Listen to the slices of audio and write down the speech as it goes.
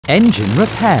Engine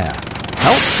repair.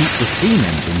 Help keep the steam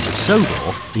engines of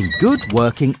Sodor in good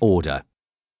working order.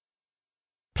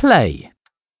 Play.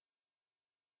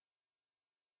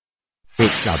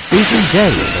 It's a busy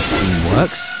day at the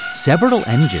steamworks. Several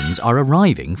engines are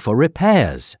arriving for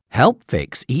repairs. Help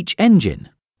fix each engine.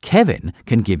 Kevin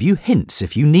can give you hints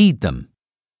if you need them.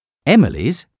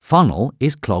 Emily's funnel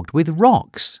is clogged with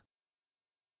rocks.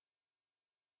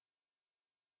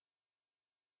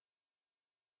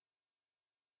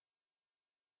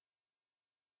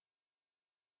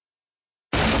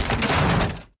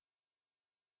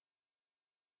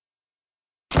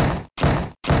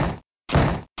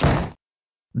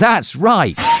 That's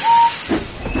right!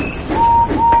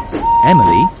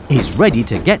 Emily is ready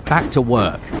to get back to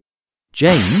work.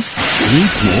 James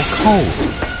needs more coal.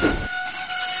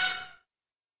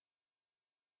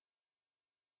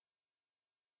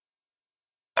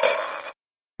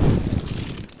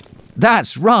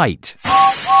 That's right!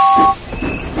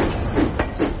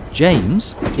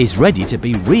 James is ready to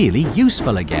be really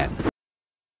useful again.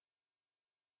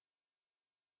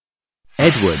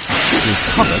 Edward is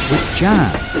covered with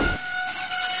jam.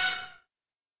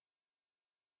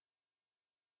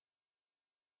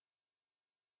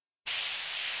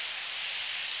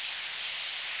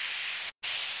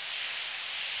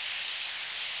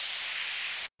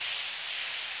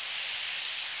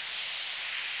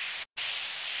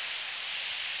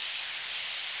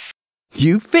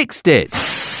 You fixed it!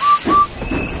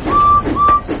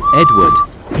 Edward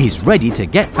is ready to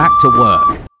get back to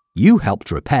work. You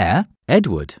helped repair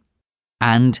Edward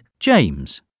and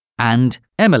James and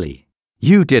Emily.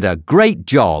 You did a great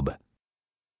job.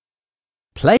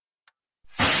 Play.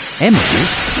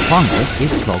 Emily's funnel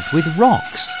is clogged with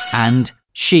rocks and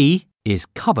she is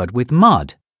covered with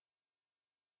mud.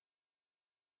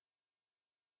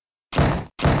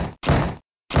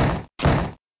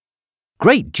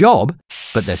 Great job,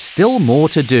 but there's still more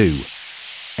to do.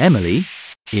 Emily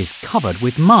is covered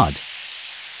with mud.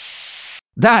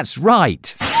 That's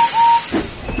right!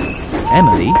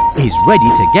 Emily is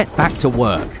ready to get back to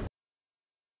work.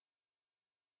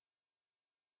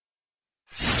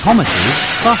 Thomas's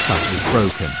buffer is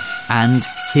broken and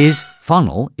his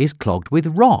funnel is clogged with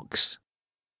rocks.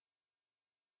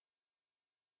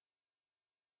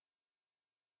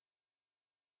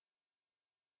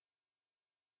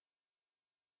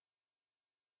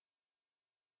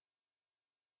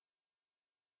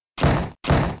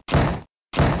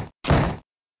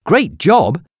 Great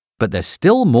job, but there's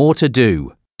still more to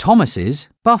do. Thomas's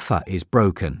buffer is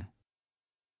broken.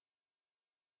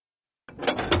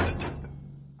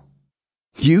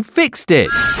 You fixed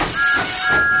it!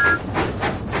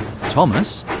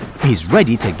 Thomas is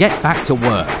ready to get back to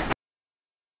work.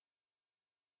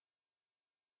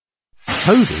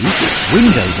 Toby's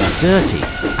windows are dirty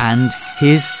and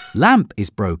his lamp is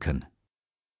broken.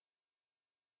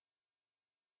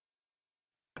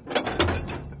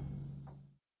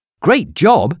 Great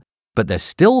job, but there's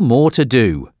still more to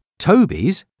do.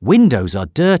 Toby's windows are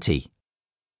dirty.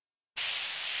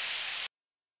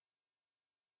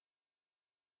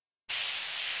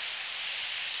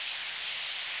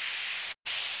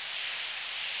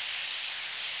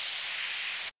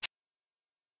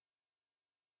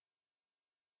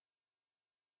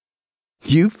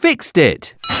 You fixed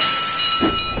it!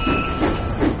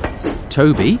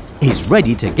 Toby is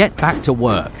ready to get back to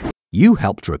work. You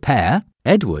helped repair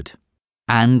Edward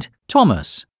and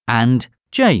Thomas and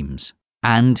James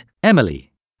and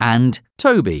Emily and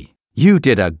Toby. You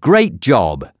did a great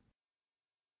job.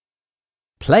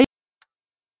 Play.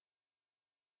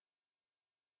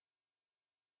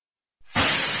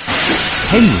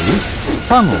 Henry's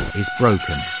funnel is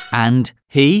broken and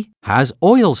he has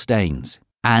oil stains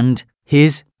and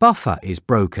his buffer is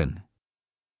broken.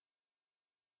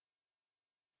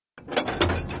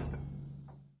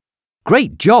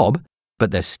 Great job, but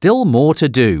there's still more to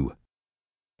do.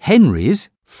 Henry's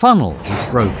funnel is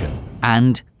broken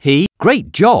and he...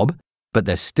 Great job, but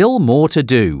there's still more to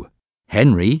do.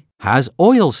 Henry has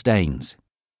oil stains.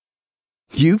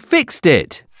 You fixed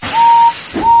it!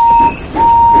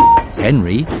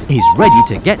 Henry is ready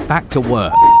to get back to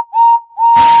work.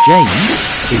 James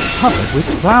is covered with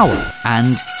flour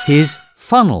and his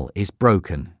funnel is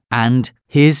broken and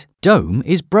his dome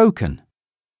is broken.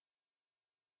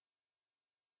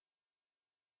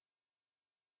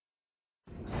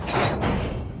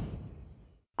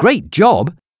 Great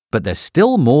job, but there's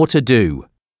still more to do.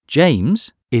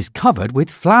 James is covered with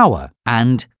flour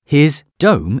and his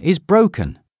dome is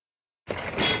broken.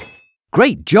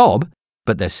 Great job,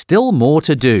 but there's still more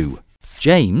to do.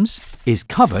 James is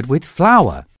covered with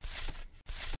flour.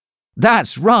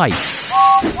 That's right!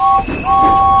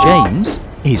 James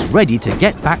is ready to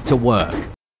get back to work.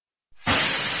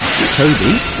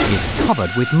 Toby is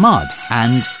covered with mud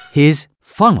and his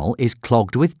funnel is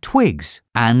clogged with twigs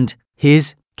and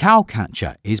his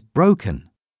cowcatcher is broken.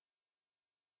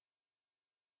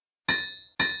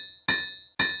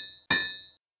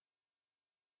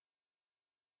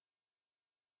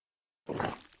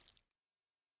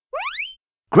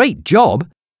 Great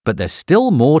job, but there's still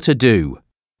more to do.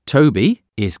 Toby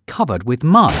is covered with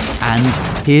mud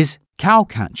and his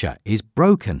cowcatcher is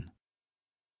broken.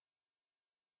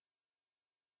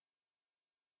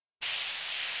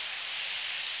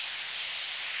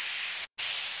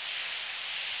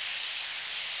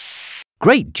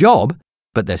 Great job,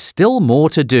 but there's still more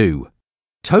to do.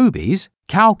 Toby's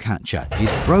cowcatcher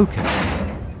is broken.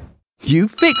 You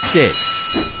fixed it!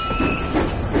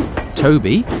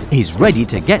 Toby is ready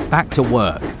to get back to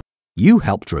work. You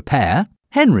helped repair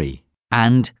Henry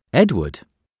and Edward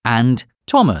and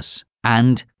Thomas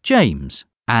and James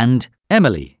and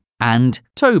Emily and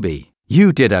Toby.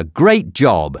 You did a great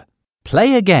job.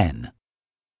 Play again.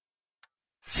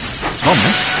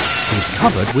 Thomas is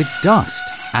covered with dust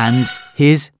and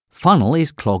his funnel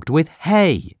is clogged with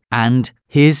hay and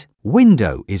his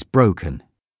window is broken.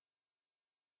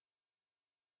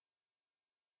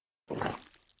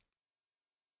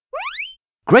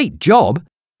 Great job,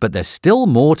 but there's still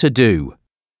more to do.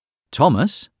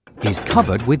 Thomas is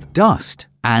covered with dust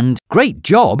and great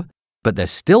job, but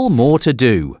there's still more to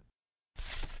do.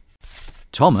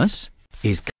 Thomas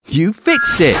is... You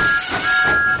fixed it!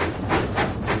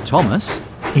 Thomas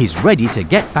is ready to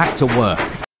get back to work.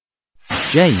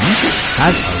 James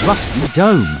has a rusty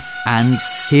dome and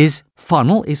his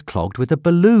funnel is clogged with a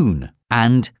balloon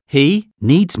and he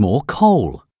needs more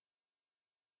coal.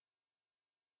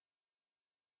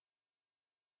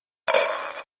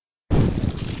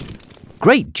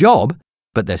 Great job,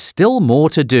 but there's still more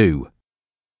to do.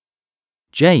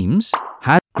 James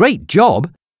has... Great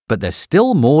job, but there's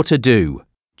still more to do.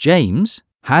 James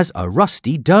has a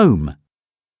rusty dome.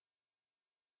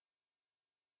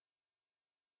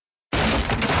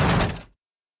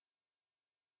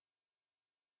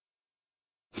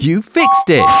 You fixed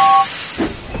it!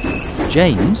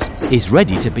 James is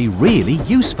ready to be really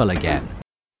useful again.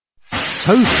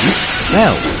 Toby's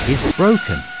bell is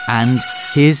broken and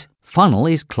his funnel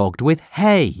is clogged with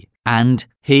hay and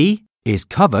he is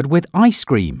covered with ice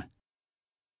cream.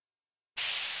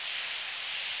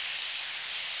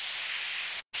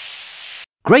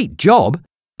 Great job,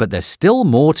 but there's still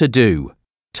more to do.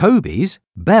 Toby's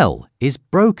bell is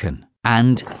broken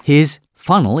and his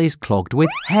funnel is clogged with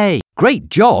hay. Great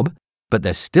job, but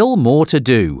there's still more to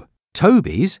do.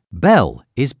 Toby's bell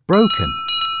is broken.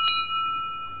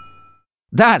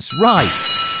 That's right!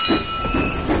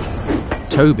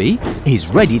 Toby is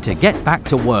ready to get back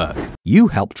to work. You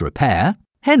helped repair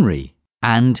Henry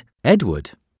and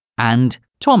Edward and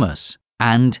Thomas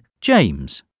and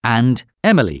James and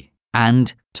Emily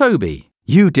and Toby.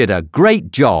 You did a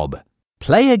great job.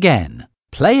 Play again.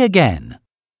 Play again.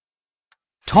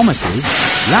 Thomas's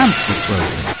lamp is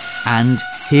broken and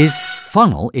his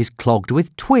funnel is clogged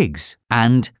with twigs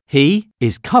and he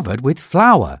is covered with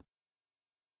flour.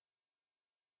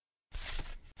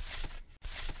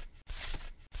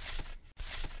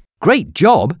 Great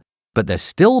job, but there's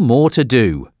still more to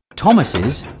do.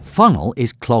 Thomas's funnel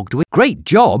is clogged with... Great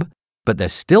job, but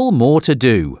there's still more to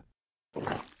do.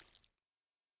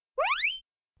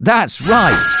 That's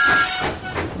right!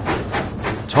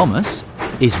 Thomas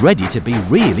is ready to be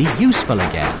really useful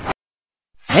again.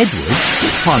 Edward's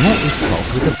funnel is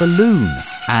clogged with a balloon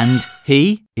and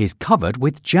he is covered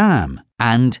with jam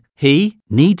and he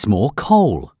needs more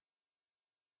coal.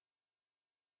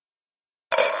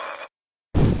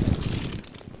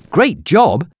 Great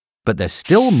job, but there's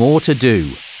still more to do.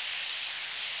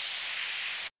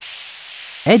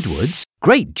 Edward's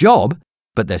great job,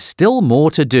 but there's still more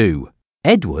to do.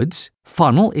 Edward's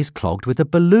funnel is clogged with a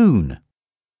balloon.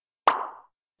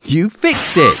 You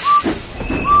fixed it!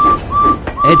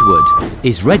 Edward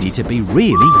is ready to be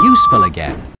really useful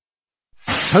again.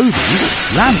 Toby's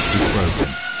lamp is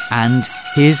broken and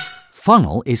his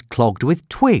funnel is clogged with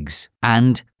twigs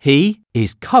and he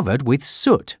is covered with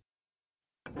soot.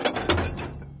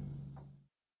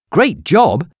 Great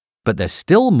job, but there's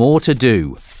still more to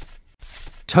do.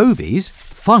 Toby's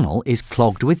funnel is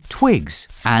clogged with twigs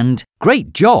and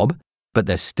great job, but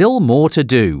there's still more to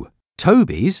do.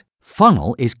 Toby's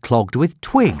funnel is clogged with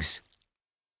twigs.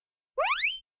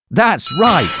 That's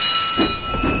right!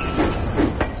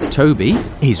 Toby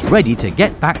is ready to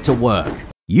get back to work.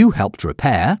 You helped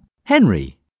repair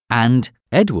Henry and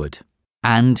Edward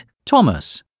and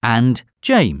Thomas and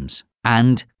James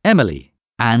and Emily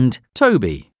and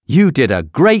Toby. You did a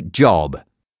great job.